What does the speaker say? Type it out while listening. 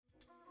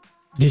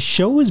This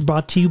show is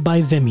brought to you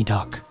by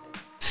VemiDoc.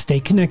 Stay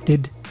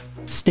connected,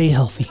 stay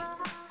healthy.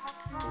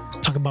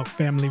 Let's talk about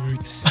family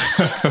roots.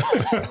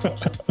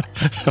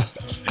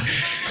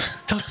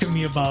 Talk to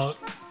me about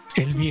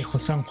El Viejo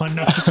San Juan.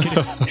 No, just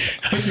kidding.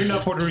 You're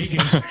not Puerto Rican.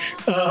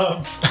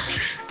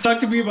 Talk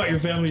to me about your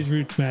family's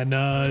roots, man.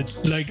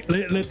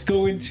 Let's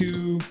go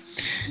into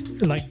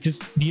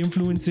just the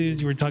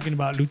influences. You were talking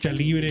about lucha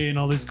libre and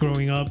all this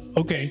growing up.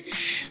 Okay,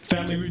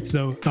 family roots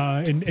though,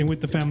 and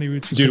with the family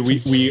roots,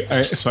 dude.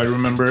 So I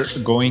remember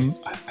going.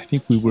 I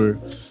think we were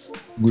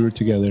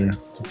together.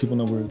 Do people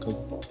know we're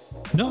cousins?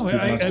 No,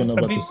 I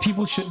mean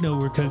people should know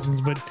we're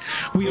cousins, but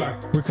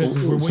we're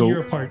cousins. We're 1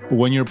 year apart.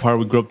 1 year apart.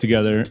 We grew up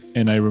together,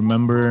 and I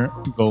remember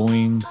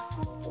going.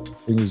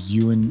 It was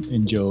you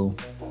and Joe.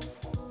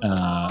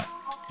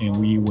 And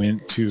we were in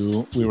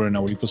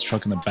Abuelito's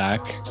truck in the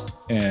back,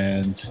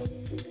 and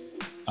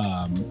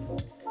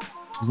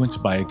we went to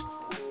buy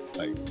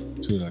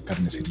to the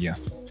carniceria.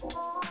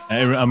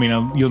 I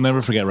mean, you'll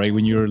never forget, right?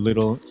 When you're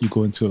little, you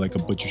go into like a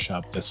butcher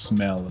shop, the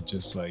smell of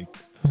just like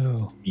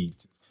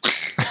meat.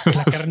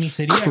 La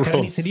carniceria.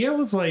 Carniceria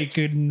was like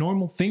a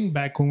normal thing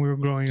back when we were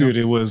growing up. Dude,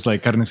 it was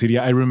like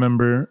carniceria. I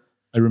remember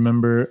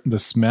the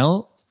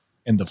smell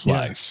and the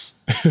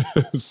flies. Yeah.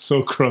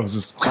 So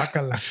gross.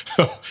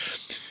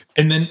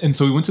 And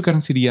so we went to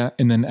carniceria,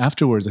 and then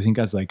afterwards, I think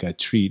as like a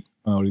treat,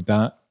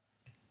 Ahorita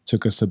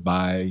took us to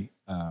buy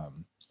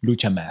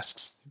lucha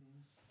masks.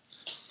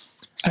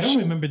 I don't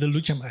remember the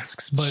lucha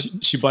masks,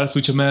 but she bought us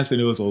lucha masks,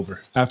 and it was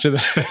over. After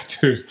that,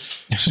 dude,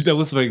 that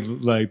was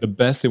like the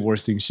best and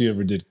worst thing she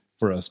ever did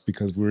for us,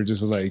 because we were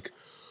just like,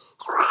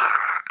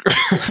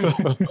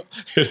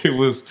 it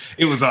was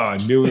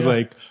on. It was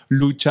like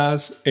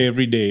luchas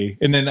every day,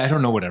 and then I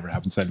don't know whatever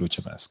happened to that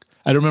lucha mask.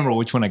 I don't remember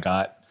which one I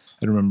got.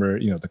 I don't remember,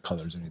 the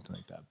colors or anything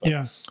like that.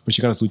 But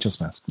she got us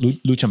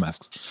lucha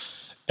masks,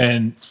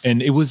 and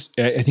it was.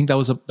 I think that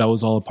was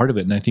all a part of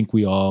it, and I think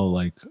we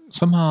all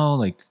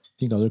somehow I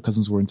think other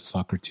cousins were into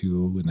soccer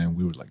too, and then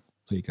we would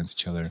play against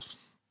each other.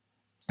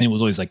 And it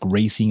was always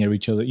racing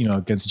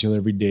against each other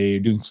every day.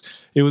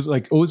 It was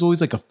always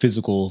like a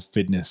physical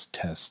fitness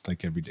test,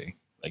 every day,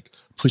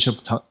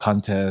 push-up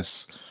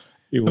contests.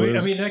 I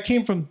mean, that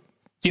came from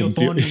Theo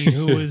Tony,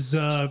 who was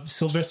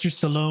Sylvester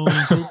Stallone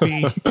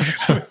groupie.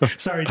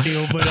 Sorry,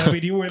 Theo, but I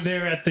mean, you were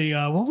there at the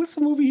what was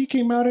the movie he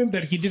came out in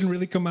that he didn't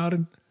really come out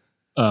in?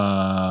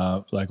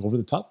 Over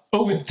the Top.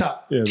 Over the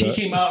Top. Yeah, he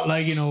came out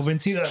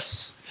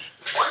Vencidas.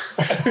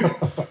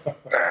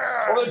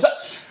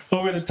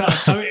 Over the top.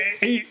 I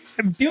mean,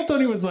 Theo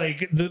Tony was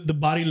like the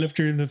body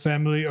lifter in the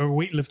family, or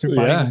weightlifter. We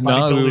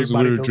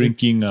were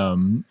drinking.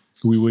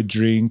 We would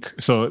drink.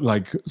 So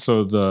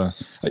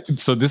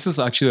this is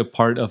actually a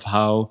part of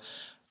how.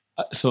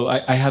 So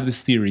I have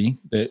this theory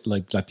that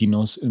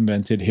Latinos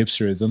invented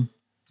hipsterism,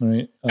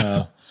 right?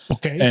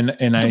 Okay, and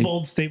it's a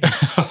bold statement.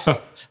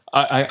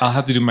 I'll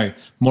have to do my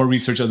more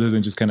research other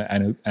than just kind of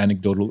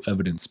anecdotal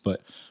evidence,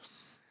 but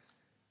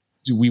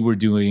we were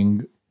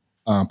doing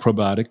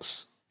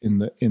probiotics in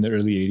the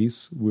early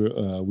 80s. We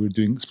were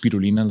doing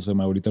spirulina, so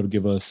my abuelita would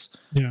give us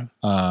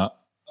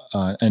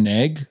an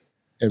egg.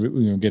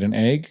 Get an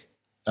egg,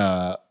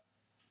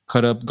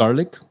 cut up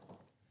garlic,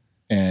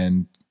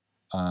 and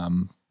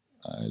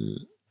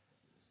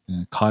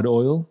cod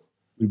oil.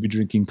 We'd be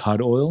drinking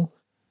cod oil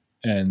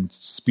and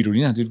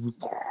spirulina. Dude,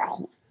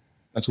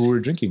 that's what we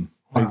were drinking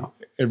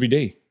every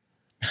day.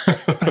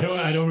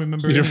 I don't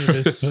remember any of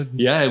this. But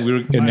yeah,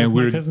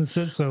 my cousin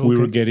says so. We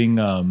were getting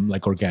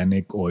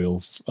organic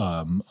oil,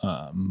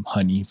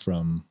 honey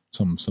from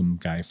some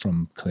guy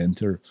from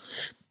Clint, or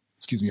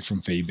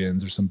from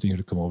Fabins or something,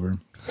 to come over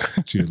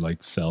to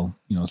sell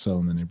in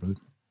the neighborhood.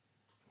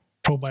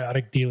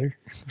 Probiotic dealer.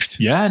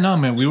 Yeah, no,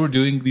 man, we were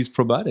doing these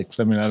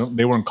probiotics. I mean,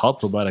 they weren't called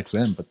probiotics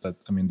then, but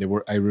they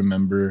were. I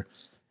remember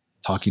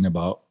talking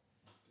about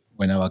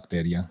buena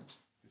bacteria.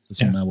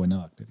 Es una buena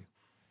bacteria.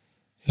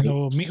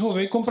 Hello, mijo,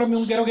 ve, cómprame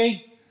un gato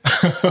gay.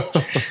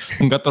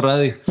 Un gato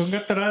rade. Un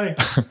gato rade.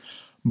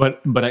 But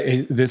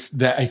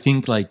I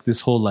think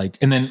this whole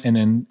and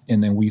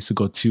then we used to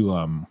go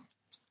to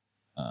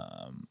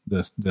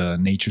the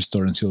nature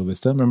store in Cielo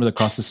Vista. Remember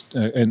across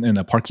in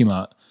the parking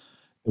lot,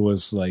 it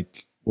was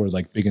where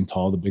Big and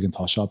Tall, the Big and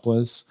Tall shop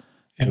was.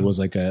 Yeah. It was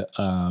a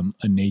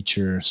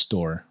nature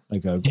store,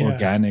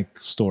 organic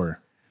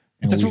store.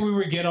 And that's where we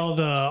would get all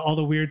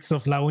the weird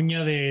stuff. La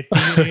uña de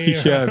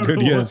tigre. Yeah,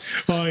 good. Yes.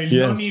 Yes. No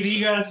ni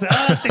digas,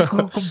 te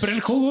compré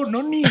el jugo.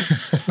 No ni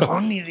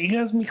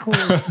digas, mijo.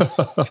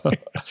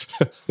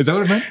 Is that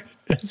what it meant?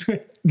 That's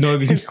what. No, el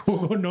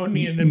jugo, no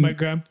ni. And then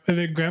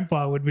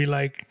grandpa would be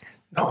like,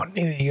 no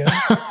ni digas.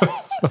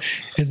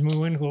 Es muy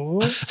buen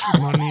jugo.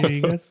 No ni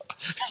digas.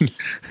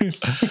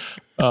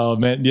 Oh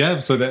man, yeah.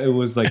 So that it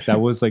was that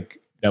was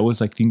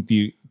I think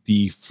the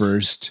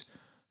first.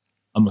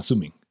 I'm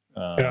assuming.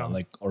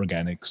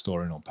 Organic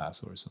store in El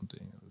Paso or something.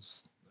 It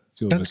was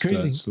that's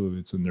crazy. So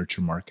it's a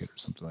nurture market or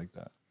something like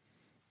that.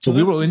 So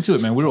we were into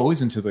it, man. We were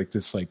always into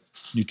this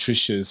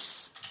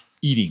nutritious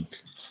eating,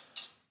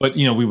 but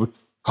we would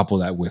couple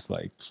that with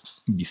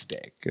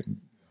bistec and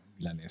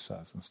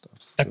milanesas and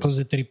stuff. Tacos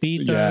de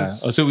tripitas. Yeah.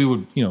 So we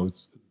would,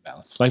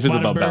 balance. Life is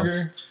about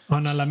balance.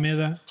 On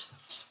Alameda.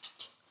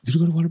 Did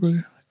you go to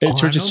Whataburger?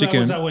 Church's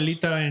Chicken. That was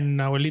Abuelita and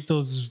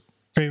Abuelito's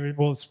favorite.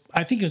 Well,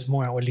 I think it was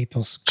more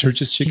Abuelito's.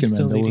 Church's Chicken,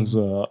 man. That was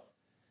a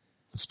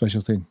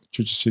special thing.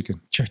 Church's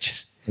Chicken.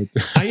 Church's.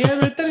 Ahí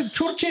en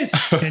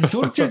Church's. En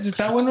Church's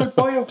está bueno el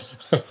pollo.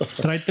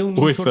 Tráete un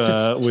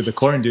Church's. With the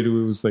corn, dude, it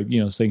was like,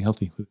 staying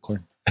healthy with the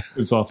corn.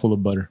 It's all full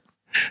of butter.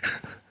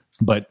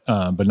 But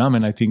no,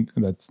 man, I think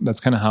that's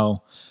kind of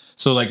how.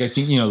 So like, I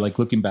think, like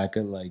looking back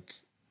at like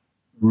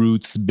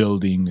roots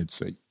building,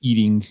 it's like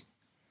eating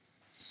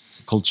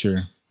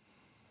culture.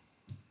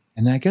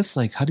 And I guess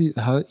like, how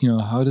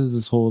does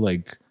this whole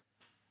like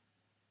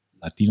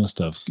Latino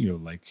stuff,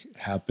 like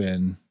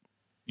happen?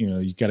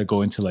 You got to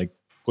go into like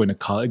going to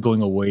college,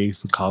 going away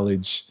for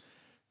college.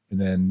 And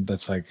then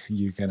that's like,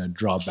 you kind of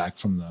draw back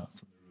from the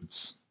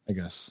roots, I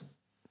guess,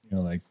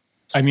 like,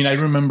 I mean, I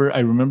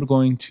remember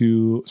going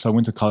to, so I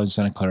went to college in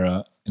Santa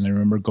Clara, and I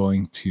remember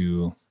going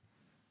to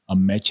a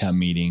Mecha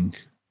meeting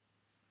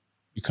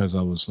because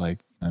I was like,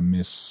 I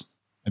miss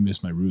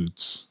my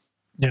roots.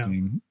 Yeah.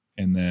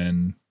 And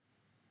then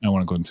I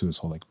want to go into this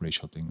whole like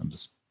racial thing on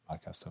this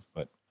podcast stuff,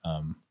 but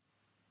I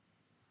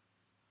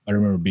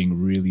remember being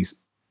really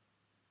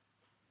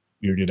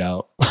weirded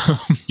out.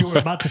 You were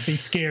about to say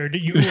scared.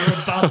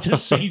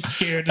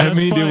 I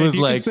mean, it was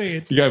like,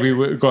 you got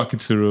to walk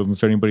into the room.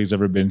 If anybody's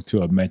ever been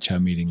to a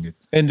Mecha meeting,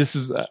 and this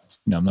is, I'm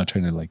not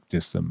trying to like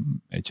diss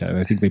them. Mecha.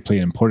 I think they play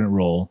an important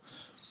role.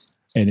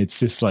 And it's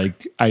just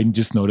like, I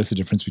just noticed the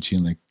difference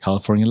between like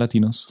California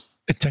Latinos,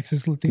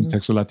 Texas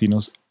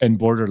Latinos, and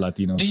border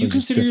Latinos. Do you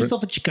consider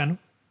yourself a Chicano?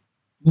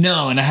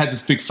 No, and I had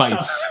this big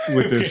fights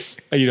with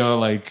this,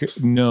 like,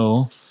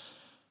 no.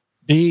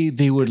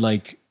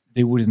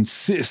 They would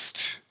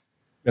insist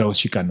that I was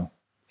Chicano.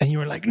 And you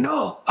were like,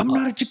 no, I'm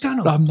not a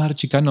Chicano. I'm not a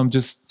Chicano. I'm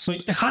just... Soy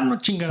Tejano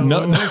chingado.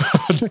 No,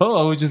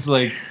 I was just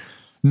like,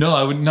 no,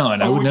 I would, no.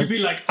 And or I would you be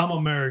like, I'm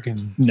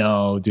American?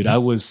 No, dude, I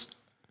was...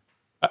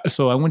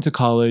 So I went to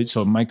college.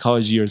 So my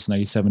college year is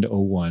 97 to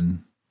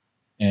 01.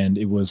 And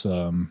it was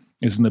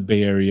it's in the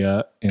Bay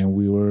Area. And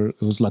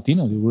it was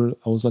Latino.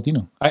 I was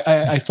Latino.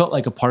 I felt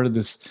like a part of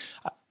this.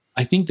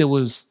 I think it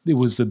was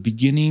the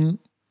beginning,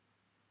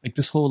 like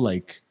this whole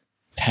like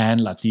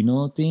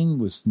pan-Latino thing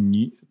was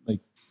new. Like,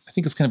 I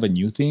think it's kind of a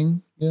new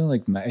thing.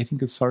 Like I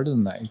think it started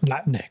in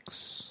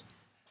Latinx.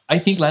 I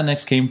think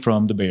Latinx came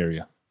from the Bay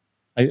Area.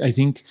 I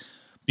think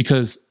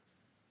because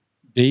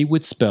they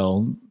would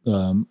spell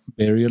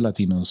Bay Area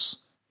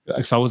Latinos.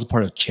 So I was a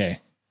part of CHE,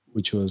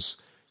 which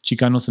was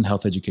Chicanos in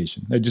Health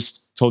Education. I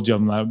just told you I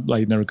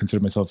never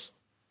considered myself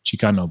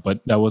Chicano,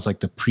 but that was like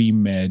the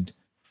pre-med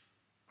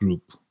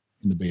group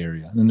in the Bay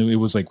Area. And it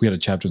was like we had a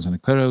chapter in Santa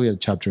Clara, we had a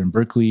chapter in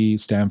Berkeley,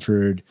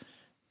 Stanford,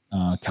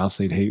 Cal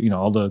State,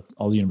 all the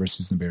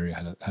universities in the Bay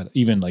Area had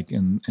even like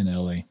in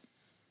LA.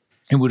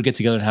 And we would get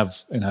together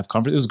and have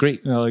conferences. It was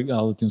great. Like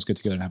all the teams get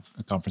together and have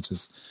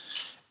conferences.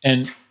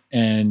 And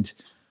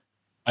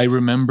I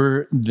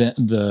remember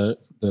the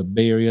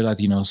Bay Area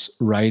Latinos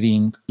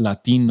writing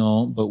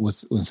Latino, but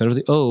instead of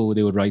the O,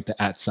 they would write the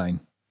 @ sign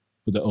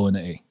with the O and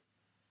the A.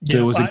 So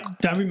yeah, it was I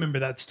remember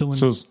that still.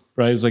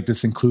 It's like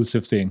this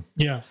inclusive thing.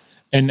 Yeah.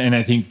 And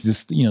I think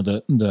just,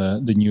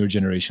 the newer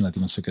generation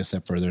Latinos took a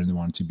step further and they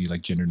wanted to be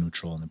like gender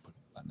neutral and then put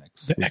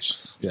Latinx. The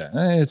X. Yeah.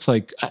 It's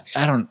like,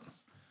 I don't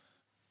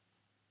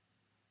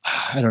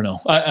know.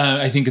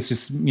 I think it's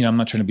just, I'm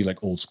not trying to be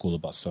like old school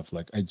about stuff.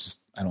 Like I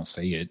don't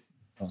say it.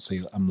 I don't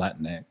say I'm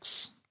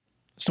Latinx.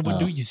 So what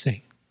do you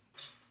say?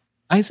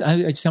 I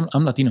just say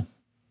I'm Latino.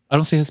 I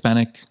don't say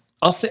Hispanic.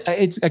 I'll say,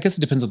 I guess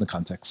it depends on the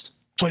context.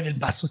 Soy del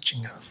Paso,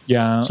 chingado.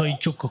 Yeah. Soy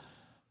Chuco.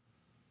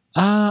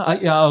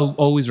 I'll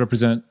always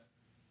represent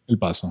El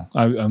Paso.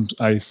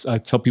 I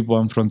tell people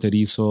I'm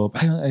fronterizo.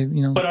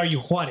 But are you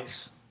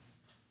Juarez?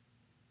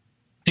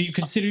 Do you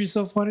consider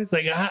yourself Juarez?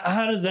 Like,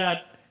 how does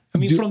that? I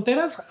mean,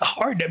 frontera's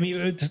hard. I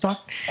mean, to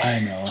talk. I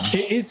know.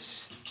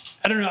 It's.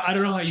 I don't know. I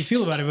don't know how you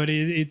feel about it, but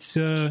it's.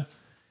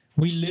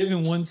 We live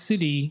in one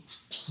city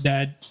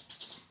that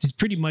is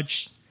pretty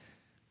much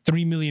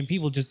 3 million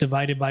people, just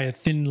divided by a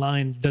thin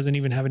line. Doesn't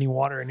even have any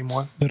water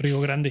anymore. The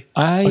Rio Grande.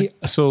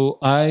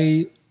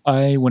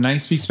 When I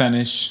speak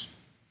Spanish,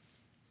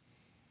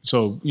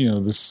 so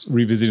this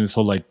revisiting this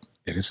whole like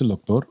eres el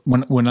doctor.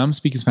 When I'm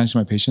speaking Spanish to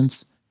my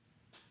patients,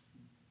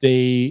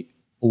 they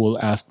will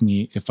ask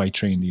me if I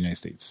train in the United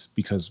States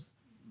because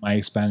my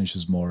Spanish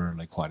is more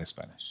like Juarez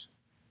Spanish.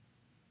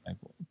 Like,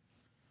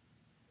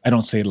 I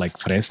don't say like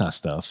fresa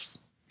stuff.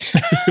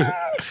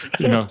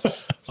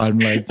 I'm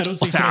like, o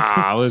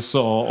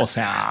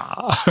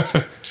sea.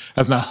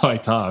 That's not how I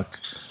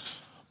talk.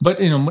 But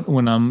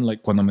when I'm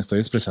like, cuando me estoy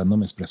expresando,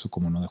 me expreso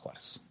como no de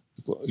Juárez,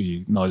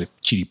 y no de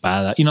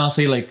Chiripada. I'll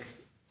say like,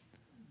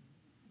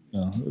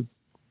 I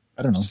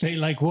don't know. Say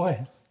like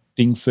what?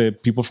 Things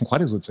that people from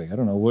Juárez would say. I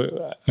don't know.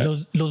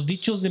 Los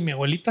dichos de mi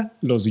abuelita.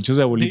 Los dichos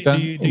de abuelita.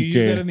 Do you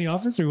use that in the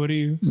office or what do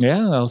you?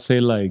 Yeah, I'll say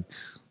like,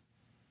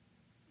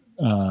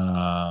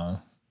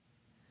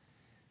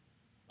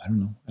 I don't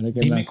know.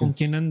 Dime con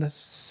quién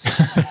andas.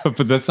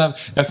 But that's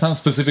not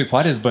specific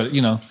Juarez, but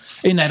you know,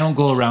 and I don't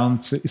go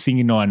around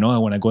singing Noa Noa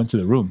when I go into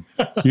the room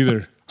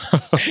either.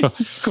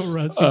 Go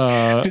around.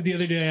 The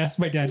other day I asked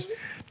my dad,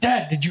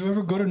 did you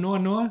ever go to Noa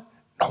Noa?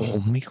 No,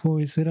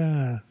 mijo, ese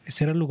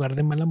era lugar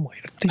de mala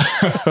muerte.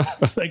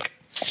 It's like,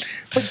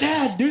 but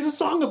Dad, there's a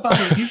song about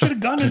it. You should have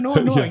gone to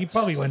Noa Noa. Yeah. He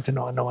probably went to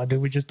Noa Noa,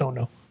 dude. We just don't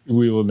know.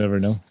 We will never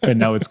know. And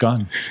now it's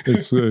gone.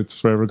 It's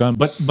forever gone.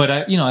 But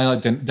I, you know, I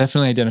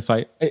definitely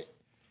identify.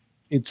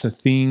 It's a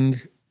thing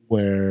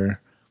where,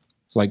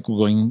 like,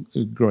 growing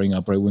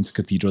up, right? Went to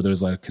Cathedral.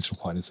 There's a lot of kids from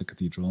Juarez at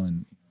Cathedral,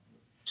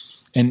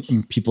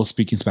 and people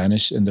speaking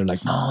Spanish, and they're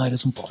like, "No,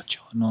 eres un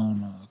pocho. No,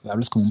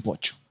 hablas como un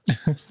pocho,"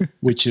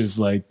 which is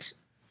like,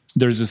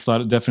 there's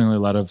definitely a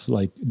lot of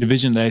like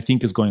division that I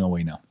think is going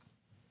away now.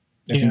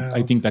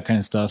 I think that kind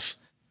of stuff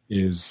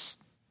is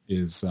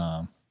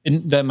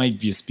and that might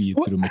be a speed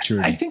through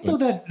maturity. I think though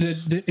that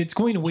it's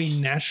going away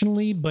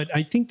nationally, but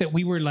I think that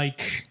we were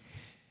like,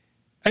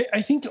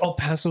 I think El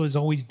Paso has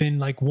always been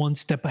like one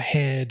step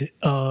ahead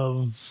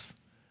of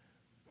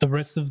the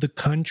rest of the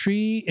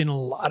country in a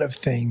lot of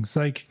things.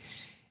 Like,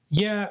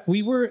 yeah,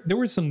 there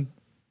were some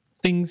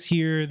things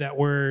here that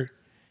were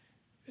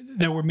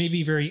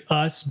maybe very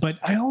us, but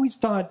I always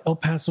thought El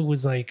Paso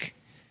was like,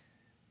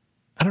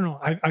 I don't know.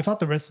 I thought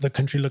the rest of the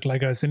country looked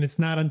like us, and it's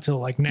not until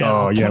like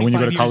now. Oh yeah, when you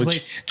go to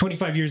college,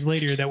 25 years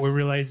later, that we're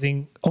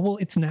realizing, oh well,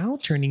 it's now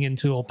turning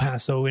into El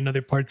Paso in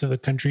other parts of the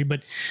country.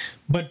 But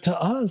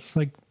to us,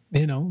 like,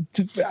 you know,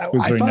 I thought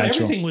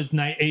natural. Everything was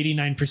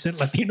 89%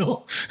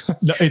 Latino.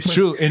 No, it's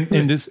true,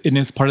 and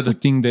it's part of the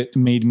thing that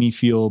made me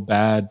feel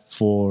bad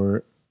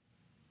for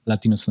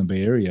Latinos in the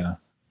Bay Area.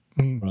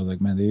 Where I was like,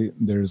 man,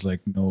 there's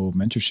like no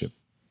mentorship.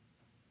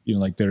 You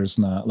know, like there's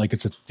not, like,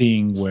 it's a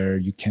thing where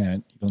you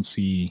don't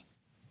see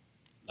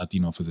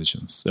Latino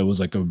physicians. It was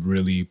like a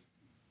really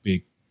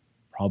big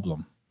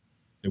problem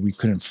that we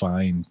couldn't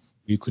find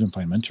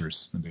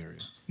mentors in the Bay Area.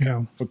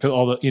 Yeah,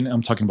 because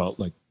I'm talking about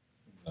like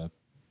a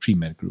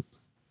pre-med group,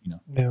 you know.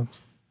 Yeah.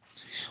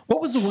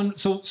 What was the one?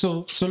 So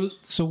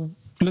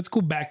let's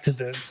go back to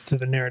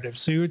the narrative.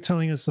 So you were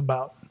telling us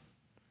about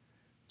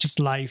just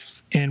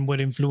life and what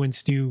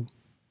influenced you.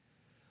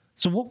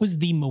 So what was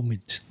the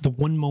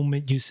one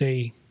moment you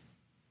say,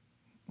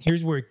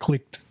 here's where it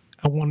clicked.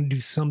 I want to do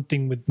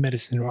something with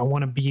medicine, or I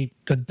want to be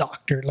a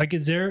doctor. Like,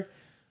 is there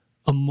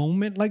a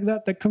moment like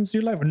that comes to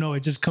your life, or no,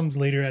 it just comes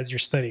later as you're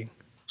studying?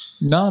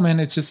 No, man,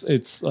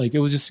 it's like, it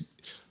was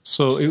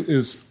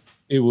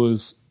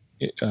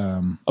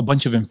a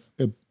bunch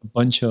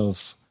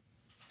of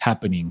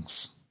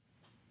happenings.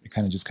 It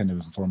kind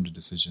of informed a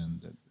decision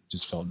that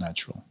just felt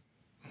natural.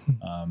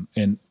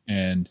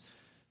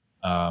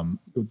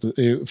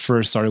 It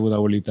first started with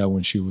Abuelita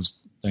when she was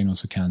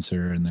diagnosed with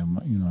cancer, and then,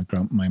 you know,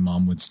 my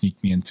mom would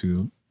sneak me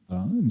into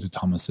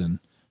Thomason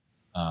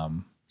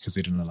because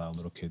they didn't allow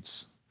little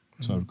kids,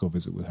 so I would go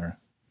visit with her.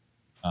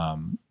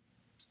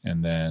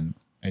 And then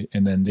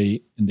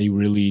they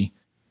really,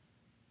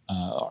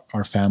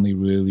 our family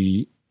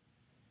really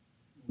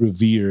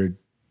revered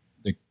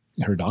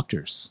her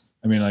doctors.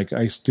 I mean, like,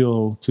 I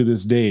still to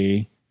this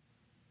day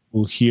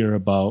will hear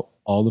about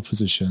all the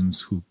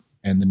physicians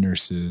and the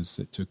nurses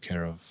that took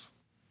care of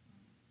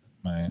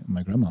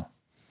my grandma.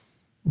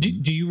 Do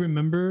you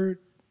remember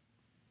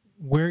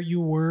where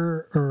you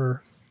were,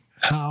 or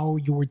how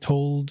you were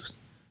told,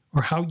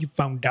 or how you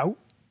found out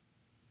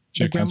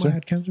that grandma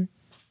had cancer?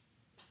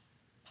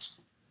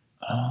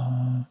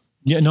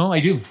 Yeah, no, I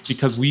do,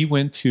 because we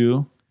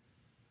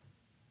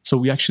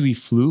actually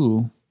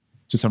flew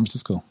to San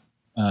Francisco.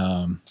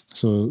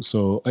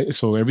 So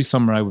every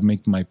summer I would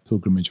make my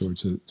pilgrimage over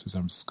to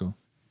San Francisco,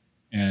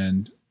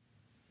 and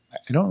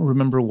I don't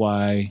remember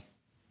why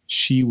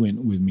she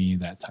went with me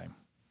that time.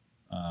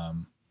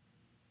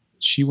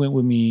 She went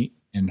with me,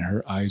 and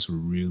her eyes were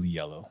really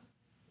yellow,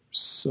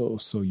 so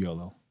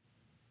yellow,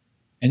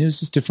 and it was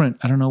just different.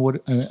 I don't know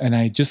what, and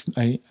I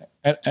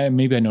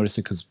maybe I noticed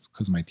it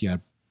because my tia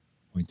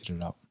pointed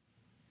it out.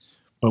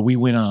 But we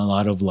went on a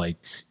lot of,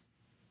 like,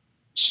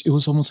 it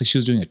was almost like she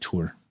was doing a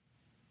tour,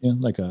 yeah,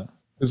 like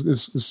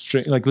it's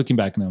straight. Like, looking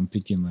back now, I'm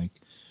thinking, like,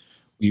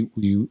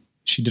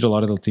 she did a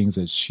lot of the things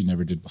that she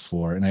never did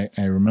before, and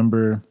I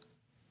remember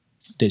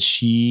that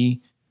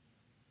she,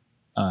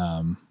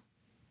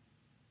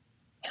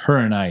 her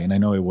and I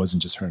know it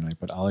wasn't just her and I,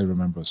 but all I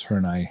remember was her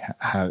and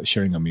I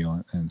sharing a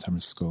meal in San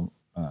Francisco.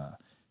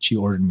 She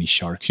ordered me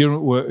shark.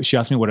 She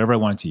asked me whatever I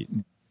wanted to eat.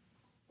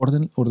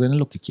 Ordena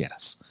lo que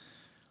quieras.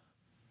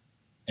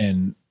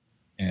 And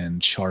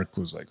shark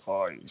was like,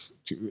 oh,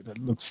 dude, that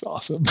looks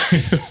awesome.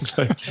 It was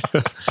like,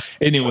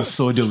 and it was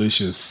so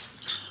delicious.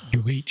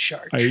 You ate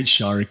shark. I ate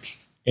shark.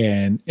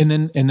 And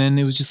then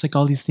it was just like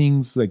all these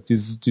things, like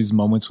these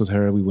moments with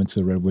her. We went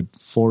to the Redwood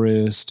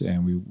Forest,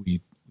 and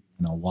we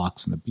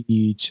walks on the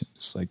beach,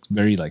 just like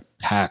very like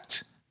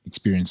packed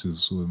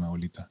experiences with my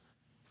abuelita.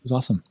 It was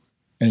awesome.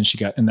 And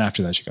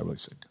after that she got really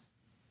sick.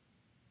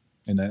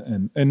 And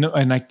then you know,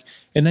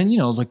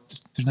 like,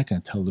 they're not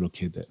gonna tell a little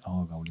kid that,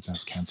 oh, abuelita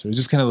has cancer. It's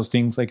just kind of those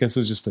things. I guess it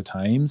was just the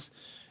times,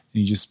 and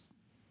you just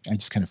I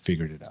just kind of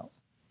figured it out.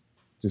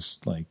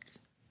 Just like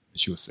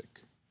she was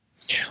sick.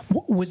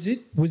 Was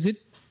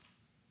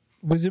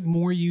it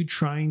more you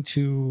trying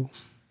to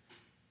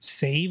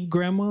save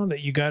grandma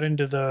that you got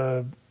into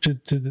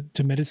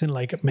to medicine?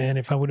 Like, man,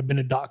 if I would have been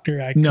a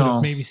doctor, I could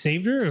have maybe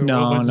saved her. Or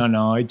No.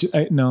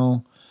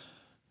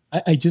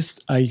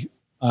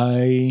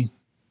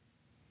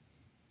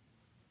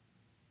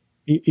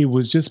 It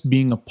was just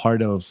being a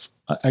part of.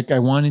 I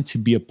wanted to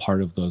be a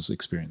part of those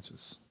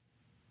experiences,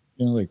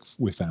 like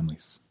with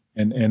families,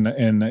 and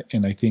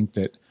I think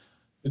that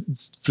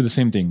it's for the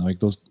same thing. Like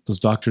those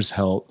doctors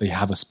they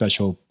have a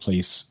special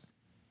place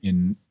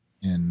in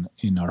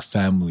our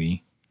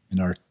family, in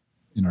our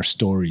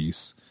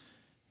stories,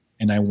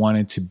 and I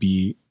wanted to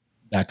be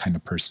that kind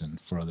of person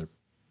for other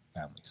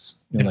families.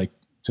 Like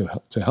to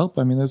help.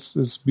 I mean,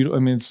 that's beautiful. I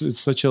mean, it's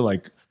such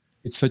a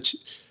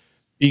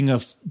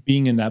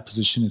being in that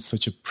position is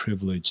such a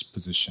privileged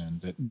position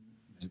that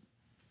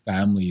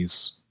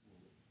families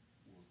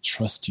will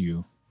trust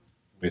you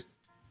with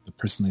the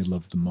person they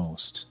love the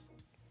most,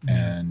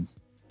 and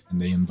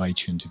they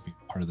invite you in to be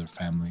part of their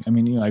family. I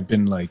mean, I've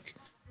been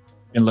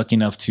lucky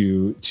enough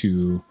to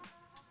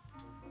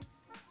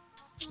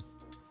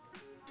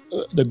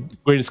the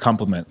greatest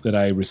compliment that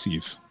I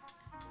receive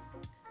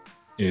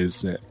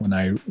is that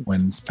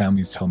when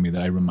families tell me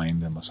that I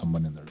remind them of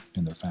someone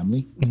in their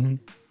family. Mm-hmm.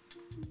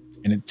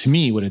 And to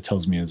me, what it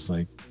tells me is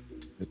like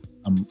that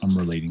I'm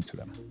relating to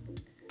them.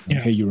 Like,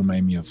 hey, you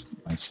remind me of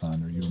my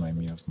son, or you remind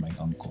me of my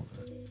uncle,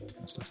 that kind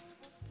of stuff.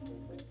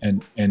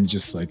 And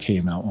just like, hey,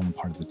 now I'm a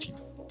part of the team.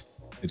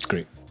 It's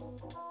great.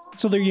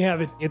 So there you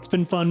have it. It's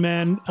been fun,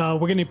 man. We're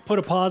going to put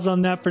a pause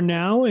on that for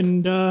now.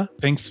 And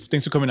thanks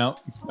for coming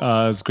out.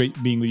 It's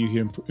great being with you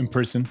here in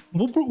person.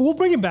 We'll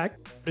bring it back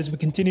as we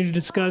continue to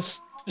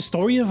discuss the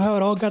story of how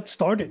it all got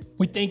started.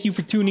 We thank you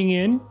for tuning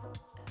in. And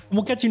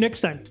we'll catch you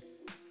next time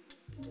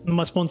on the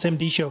Maspon's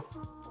MD Show.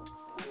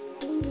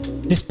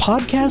 This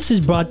podcast is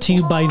brought to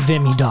you by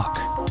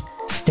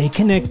VemiDoc. Stay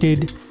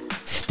connected,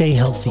 stay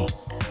healthy.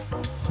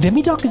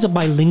 VemiDoc is a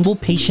bilingual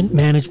patient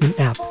management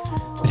app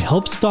that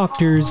helps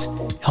doctors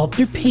help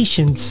their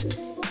patients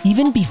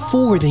even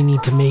before they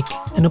need to make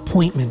an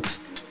appointment.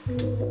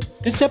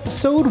 This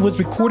episode was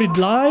recorded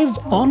live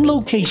on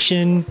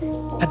location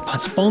at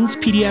Maspon's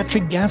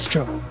Pediatric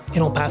Gastro in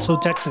El Paso,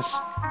 Texas.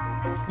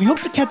 We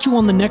hope to catch you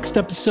on the next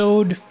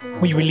episode.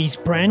 We release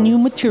brand new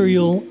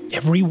material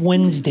every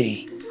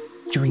Wednesday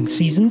during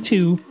season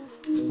 2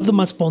 of the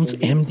Maspon's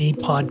MD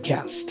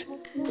podcast.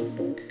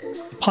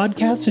 The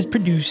podcast is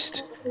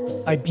produced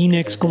by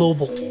BNext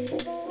Global.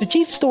 The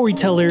chief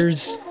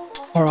storytellers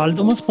are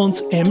Aldo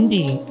Maspon's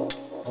MD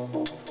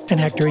and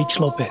Hector H.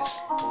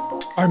 Lopez.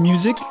 Our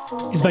music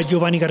is by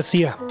Giovanni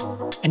Garcia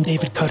and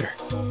David Cutter.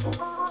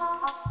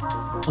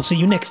 We'll see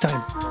you next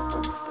time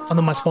on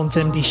the Maspon's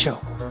MD Show.